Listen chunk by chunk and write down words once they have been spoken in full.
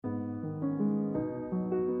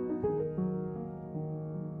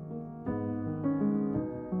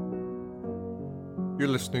You're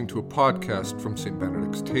listening to a podcast from St.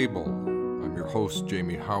 Benedict's Table. I'm your host,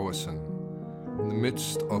 Jamie Howison. In the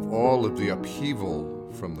midst of all of the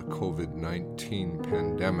upheaval from the COVID-19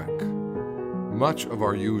 pandemic, much of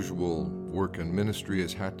our usual work and ministry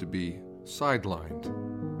has had to be sidelined.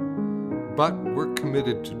 But we're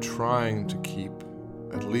committed to trying to keep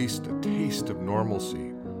at least a taste of normalcy.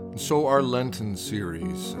 And so our Lenten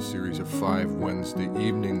series, a series of 5 Wednesday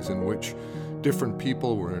evenings in which different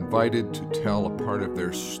people were invited to tell a part of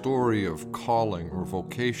their story of calling or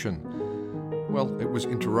vocation. Well, it was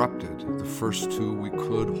interrupted. The first 2 we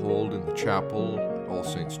could hold in the chapel at All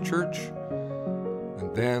Saints Church,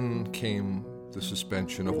 and then came the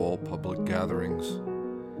suspension of all public gatherings.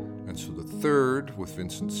 And so the third, with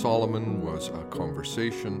Vincent Solomon, was a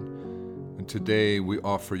conversation, and today we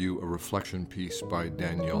offer you a reflection piece by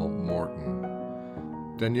Danielle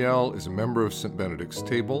Morton. Danielle is a member of St. Benedict's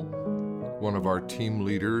Table, one of our team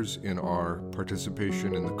leaders in our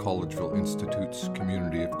participation in the Collegeville Institute's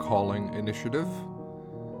Community of Calling initiative,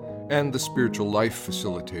 and the spiritual life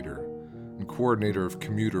facilitator and coordinator of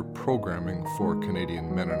commuter programming for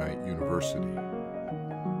Canadian Mennonite University.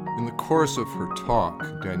 In the course of her talk,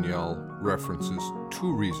 Danielle references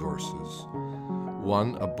 2 resources.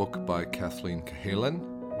 One, a book by Kathleen Cahalan,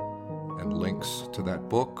 and links to that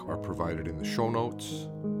book are provided in the show notes.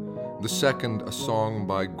 The second, a song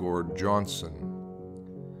by Gord Johnson.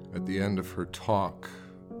 At the end of her talk,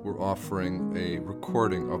 we're offering a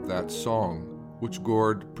recording of that song, which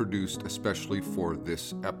Gord produced especially for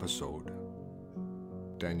this episode.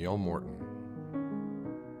 Danielle Morton.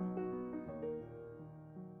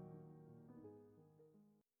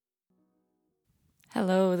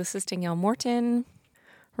 Hello, this is Danielle Morton,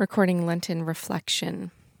 recording Lenten Reflection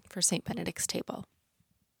for St. Benedict's Table.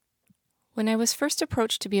 When I was first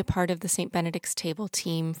approached to be a part of the St. Benedict's Table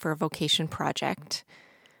team for a vocation project,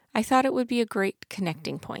 I thought it would be a great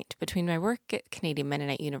connecting point between my work at Canadian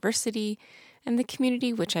Mennonite University and the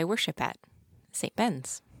community which I worship at, St.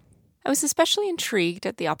 Ben's. I was especially intrigued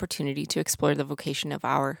at the opportunity to explore the vocation of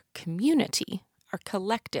our community, our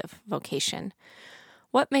collective vocation,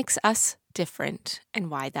 what makes us different and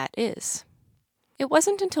why that is. It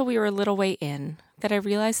wasn't until we were a little way in that I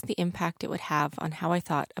realized the impact it would have on how I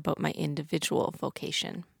thought about my individual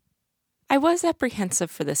vocation. I was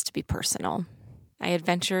apprehensive for this to be personal. I had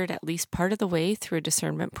ventured at least part of the way through a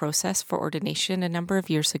discernment process for ordination a number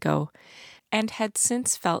of years ago, and had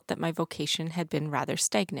since felt that my vocation had been rather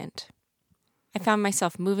stagnant. I found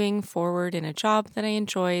myself moving forward in a job that I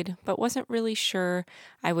enjoyed, but wasn't really sure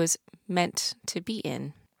I was meant to be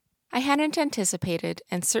in. I hadn't anticipated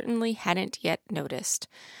and certainly hadn't yet noticed,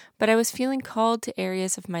 but I was feeling called to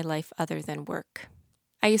areas of my life other than work.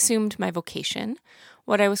 I assumed my vocation,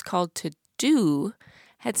 what I was called to do,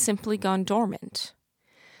 had simply gone dormant.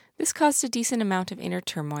 This caused a decent amount of inner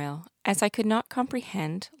turmoil, as I could not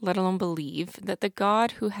comprehend, let alone believe, that the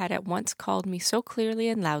God who had at once called me so clearly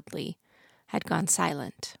and loudly had gone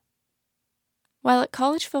silent. While at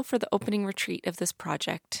Collegeville for the opening retreat of this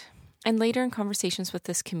project, and later in conversations with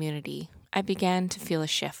this community, I began to feel a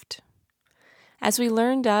shift. As we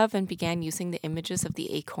learned of and began using the images of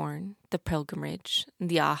the acorn, the pilgrimage, and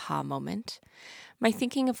the aha moment, my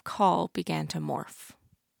thinking of call began to morph.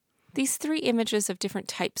 These 3 images of different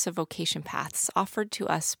types of vocation paths offered to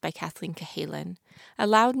us by Kathleen Cahalan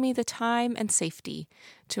allowed me the time and safety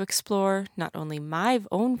to explore not only my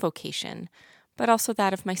own vocation, but also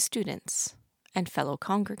that of my students and fellow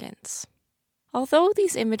congregants. Although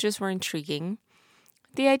these images were intriguing,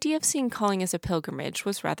 the idea of seeing calling as a pilgrimage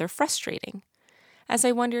was rather frustrating, as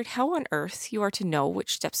I wondered how on earth you are to know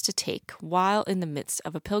which steps to take while in the midst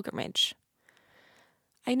of a pilgrimage.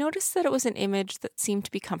 I noticed that it was an image that seemed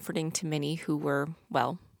to be comforting to many who were,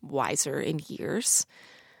 wiser in years,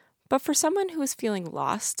 but for someone who is feeling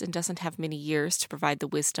lost and doesn't have many years to provide the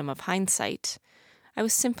wisdom of hindsight, I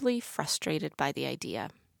was simply frustrated by the idea.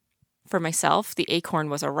 For myself, the acorn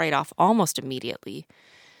was a write-off almost immediately.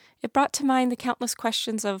 It brought to mind the countless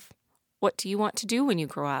questions of, what do you want to do when you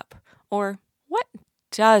grow up? Or, what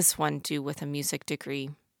does one do with a music degree?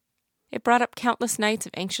 It brought up countless nights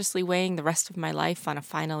of anxiously weighing the rest of my life on a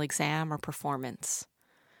final exam or performance.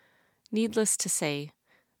 Needless to say,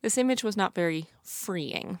 this image was not very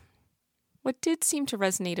freeing. What did seem to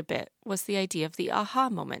resonate a bit was the idea of the aha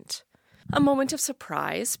moment, a moment of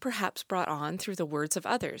surprise, perhaps brought on through the words of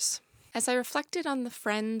others, as I reflected on the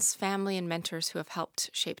friends, family, and mentors who have helped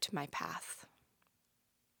shape my path.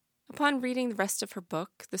 Upon reading the rest of her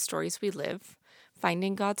book, The Stories We Live,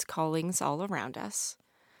 Finding God's Callings All Around Us,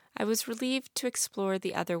 I was relieved to explore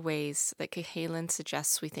the other ways that Cahalan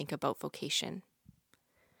suggests we think about vocation.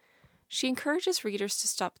 She encourages readers to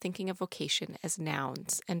stop thinking of vocation as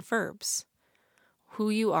nouns and verbs, who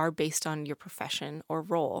you are based on your profession or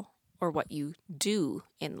role, or what you do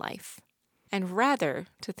in life, and rather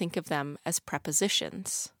to think of them as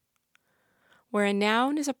prepositions. Where a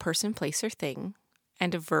noun is a person, place, or thing,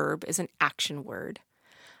 and a verb is an action word,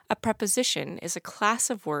 a preposition is a class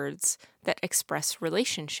of words that express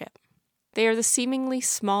relationship. They are the seemingly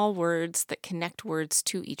small words that connect words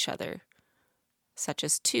to each other, such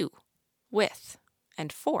as to, with,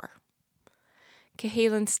 and for.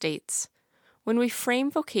 Cahalan states, when we frame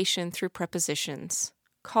vocation through prepositions,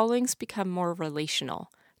 callings become more relational,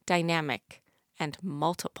 dynamic, and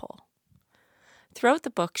multiple. Throughout the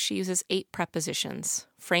book, she uses 8 prepositions,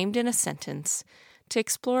 framed in a sentence, to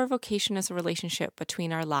explore vocation as a relationship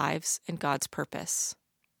between our lives and God's purpose.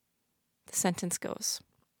 The sentence goes,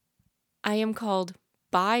 I am called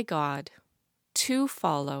by God to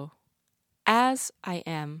follow, as I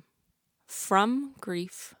am, from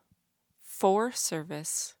grief, for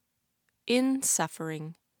service, in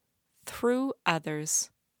suffering, through others,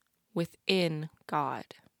 within God.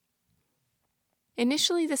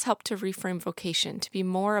 Initially, this helped to reframe vocation to be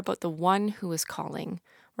more about the one who is calling,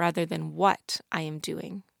 rather than what I am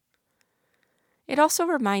doing. It also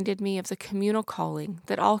reminded me of the communal calling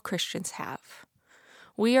that all Christians have.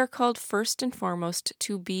 We are called first and foremost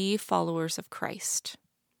to be followers of Christ.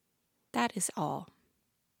 That is all.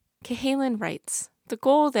 Cahalan writes, the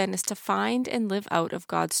goal then is to find and live out of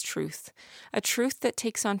God's truth, a truth that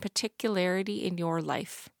takes on particularity in your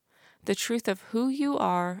life, the truth of who you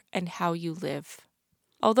are and how you live.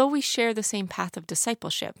 Although we share the same path of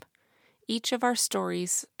discipleship, each of our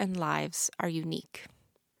stories and lives are unique.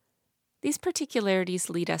 These particularities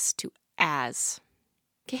lead us to as.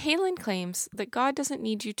 Cahalan claims that God doesn't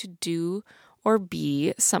need you to do or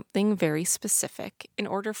be something very specific in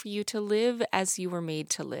order for you to live as you were made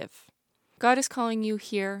to live. God is calling you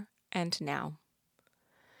here and now.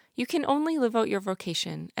 You can only live out your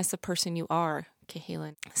vocation as the person you are,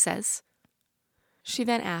 Cahalan says. She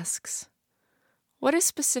then asks, what is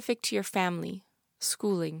specific to your family,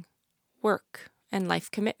 schooling, work, and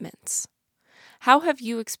life commitments? How have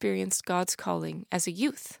you experienced God's calling as a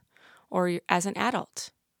youth or as an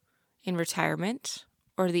adult, in retirement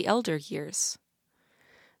or the elder years?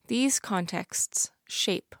 These contexts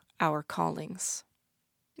shape our callings.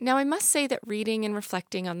 Now, I must say that reading and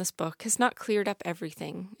reflecting on this book has not cleared up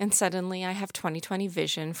everything, and suddenly I have 20/20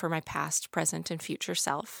 vision for my past, present, and future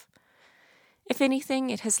self. If anything,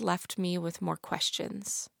 it has left me with more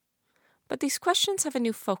questions. But these questions have a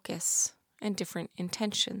new focus and different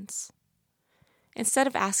intentions. Instead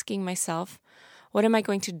of asking myself, what am I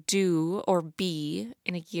going to do or be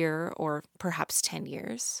in a year or perhaps 10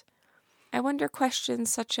 years? I wonder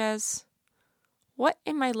questions such as, what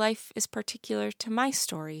in my life is particular to my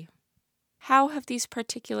story? How have these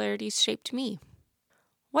particularities shaped me?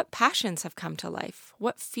 What passions have come to life?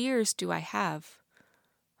 What fears do I have?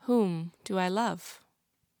 Whom do I love?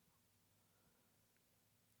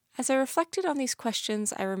 As I reflected on these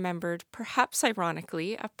questions, I remembered, perhaps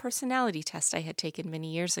ironically, a personality test I had taken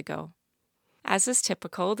many years ago. As is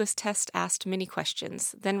typical, this test asked many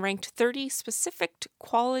questions, then ranked 30 specific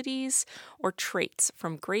qualities or traits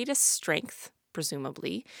from greatest strength,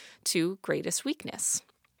 presumably, to greatest weakness.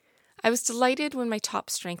 I was delighted when my top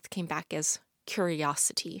strength came back as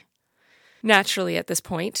curiosity. Naturally, at this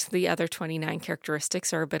point, the other 29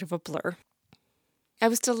 characteristics are a bit of a blur. I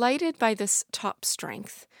was delighted by this top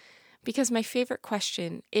strength because my favorite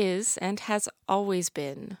question is, and has always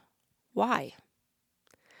been, why?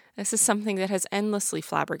 This is something that has endlessly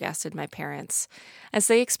flabbergasted my parents, as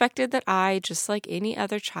they expected that I, just like any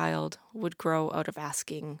other child, would grow out of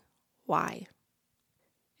asking, why?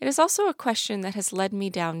 It is also a question that has led me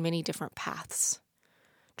down many different paths,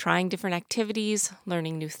 trying different activities,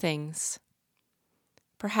 learning new things.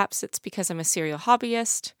 Perhaps it's because I'm a serial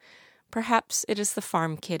hobbyist, perhaps it is the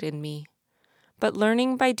farm kid in me. But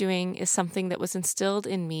learning by doing is something that was instilled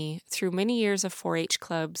in me through many years of 4-H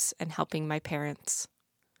clubs and helping my parents.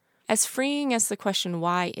 As freeing as the question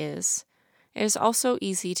why is, it is also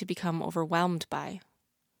easy to become overwhelmed by.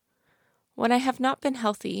 When I have not been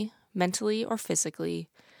healthy, mentally or physically,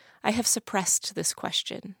 I have suppressed this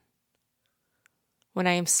question. When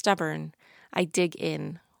I am stubborn, I dig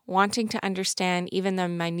in, wanting to understand even the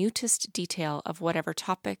minutest detail of whatever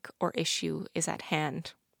topic or issue is at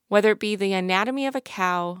hand. Whether it be the anatomy of a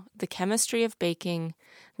cow, the chemistry of baking,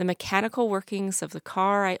 the mechanical workings of the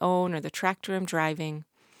car I own or the tractor I'm driving,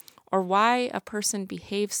 or why a person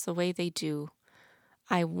behaves the way they do,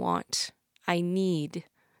 I need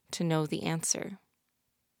to know the answer.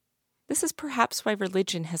 This is perhaps why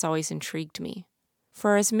religion has always intrigued me.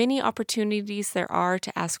 For as many opportunities there are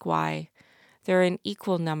to ask why, there are an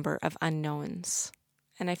equal number of unknowns,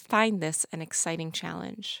 and I find this an exciting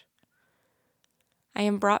challenge. I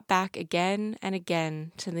am brought back again and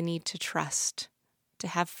again to the need to trust, to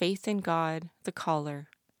have faith in God, the caller,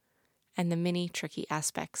 and the many tricky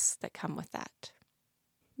aspects that come with that.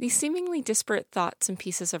 These seemingly disparate thoughts and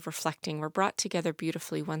pieces of reflecting were brought together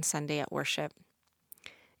beautifully one Sunday at worship.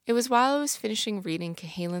 It was while I was finishing reading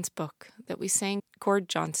Cahalan's book that we sang Gord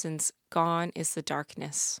Johnson's Gone is the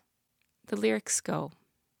Darkness. The lyrics go,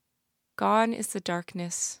 "Gone is the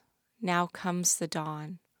darkness, now comes the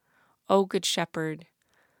dawn. O Good Shepherd,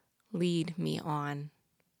 lead me on.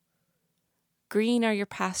 Green are your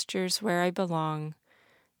pastures where I belong,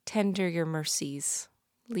 tender your mercies,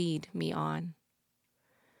 lead me on.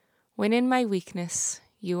 When in my weakness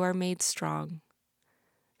you are made strong,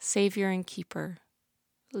 Savior and Keeper,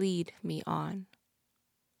 lead me on.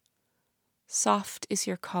 Soft is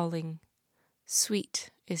your calling, sweet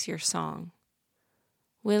is your song.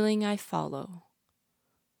 Willing I follow,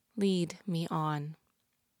 lead me on."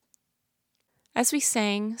 As we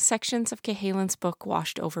sang, sections of Cahalan's book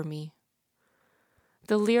washed over me.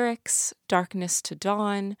 The lyrics, "Darkness to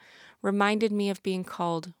Dawn," reminded me of being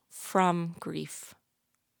called from grief.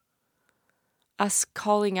 Us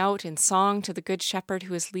calling out in song to the Good Shepherd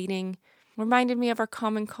who is leading reminded me of our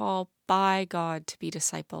common call by God to be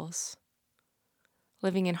disciples.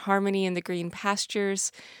 Living in harmony in the green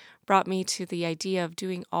pastures brought me to the idea of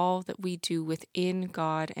doing all that we do within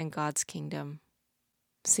God and God's kingdom.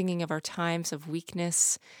 Singing of our times of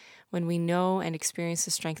weakness when we know and experience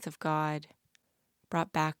the strength of God,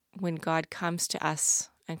 brought back when God comes to us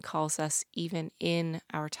and calls us even in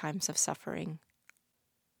our times of suffering.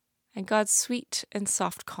 And God's sweet and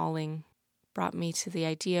soft calling brought me to the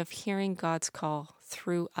idea of hearing God's call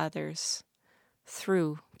through others,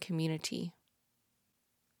 through community.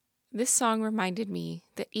 This song reminded me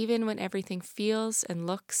that even when everything feels and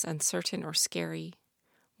looks uncertain or scary,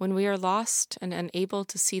 when we are lost and unable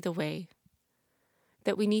to see the way,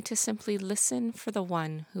 that we need to simply listen for the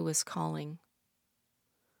one who is calling.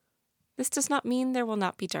 This does not mean there will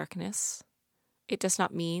not be darkness. It does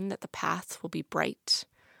not mean that the path will be bright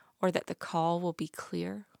or that the call will be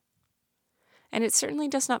clear. And it certainly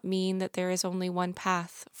does not mean that there is only one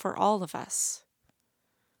path for all of us.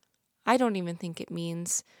 I don't even think it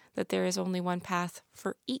means that there is only one path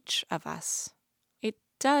for each of us. It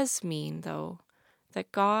does mean, though,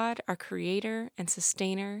 that God, our Creator and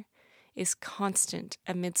Sustainer, is constant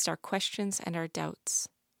amidst our questions and our doubts.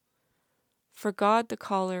 For God the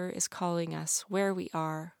caller is calling us where we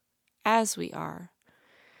are, as we are,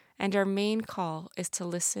 and our main call is to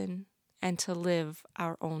listen and to live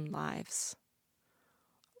our own lives.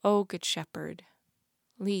 O Good Shepherd,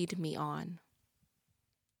 lead me on.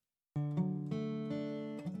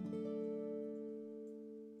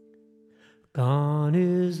 Gone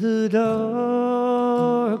is the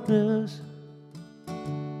darkness,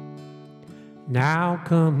 now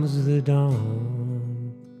comes the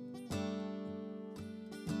dawn.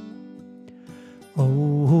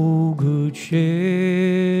 O Good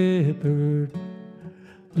Shepherd,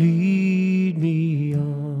 lead me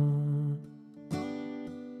on.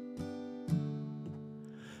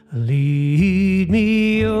 Lead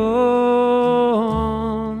me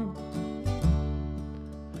on.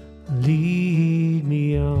 Lead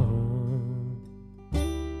me on.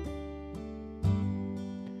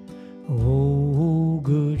 O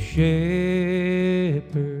Good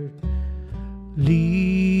Shepherd,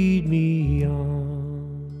 lead me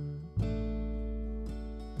on.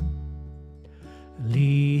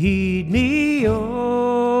 Lead me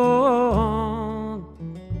on.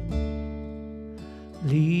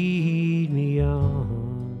 Lead me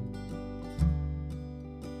on.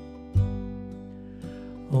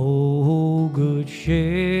 O Good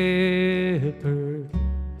Shepherd,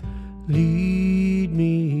 lead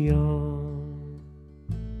me on.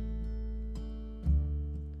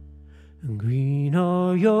 And green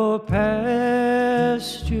are your pastures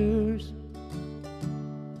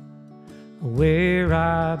where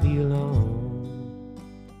I belong.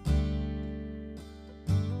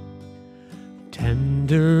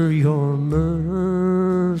 Tender your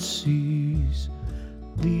mercies,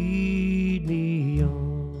 lead me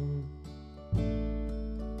on.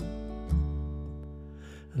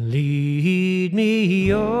 Lead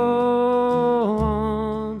me on.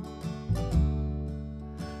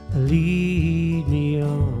 Lead me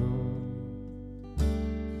on.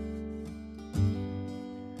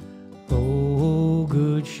 O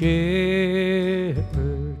Good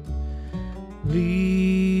Shepherd,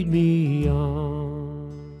 lead me on.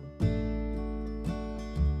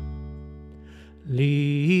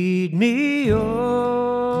 lead me on,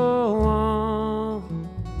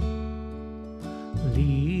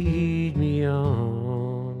 lead me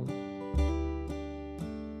on.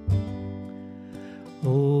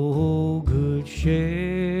 Oh, good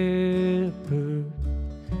shepherd,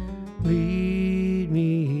 lead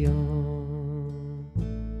me on.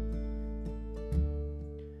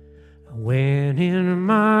 When in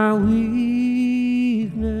my weakness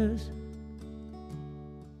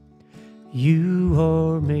you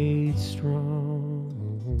are made strong,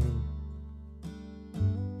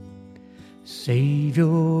 Savior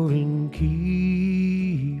and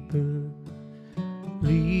Keeper,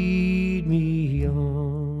 lead me on.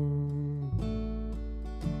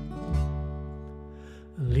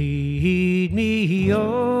 Lead me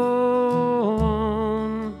on,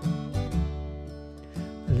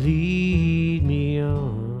 lead me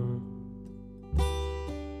on.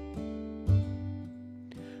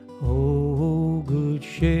 Oh, good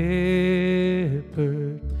shepherd,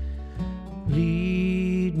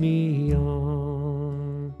 lead me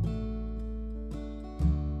on.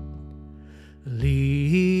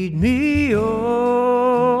 Lead me on,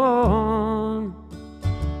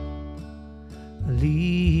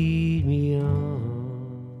 lead me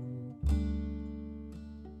on.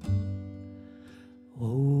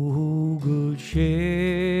 Oh, good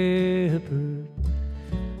shepherd,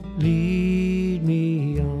 lead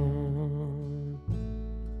me on.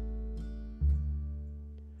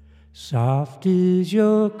 Soft is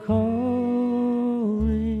your calling,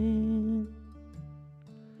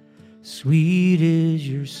 sweet is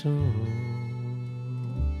your song.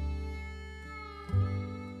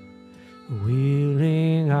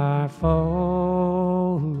 Willing I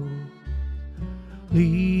follow,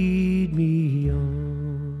 lead me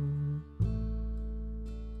on.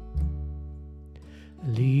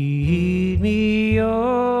 Lead me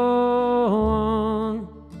on,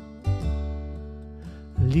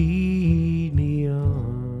 lead me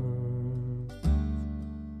on.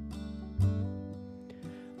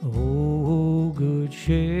 Oh, good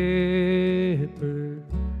shepherd,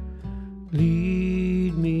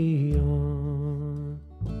 lead me on.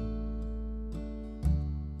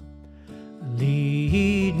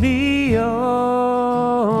 Lead me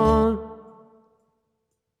on,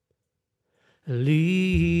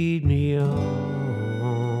 lead me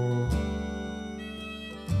on.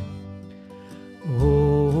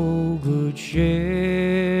 Oh, good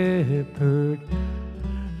shepherd,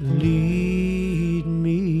 lead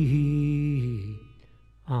me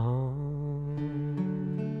on.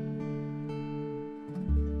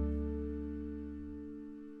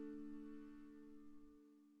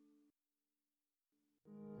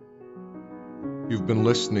 You've been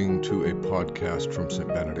listening to a podcast from St.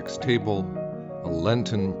 Benedict's Table, a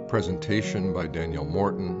Lenten presentation by Danielle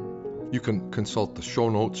Morton. You can consult the show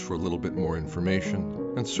notes for a little bit more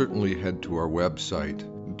information, and certainly head to our website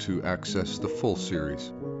to access the full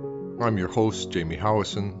series. I'm your host, Jamie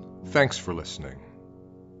Howison. Thanks for listening.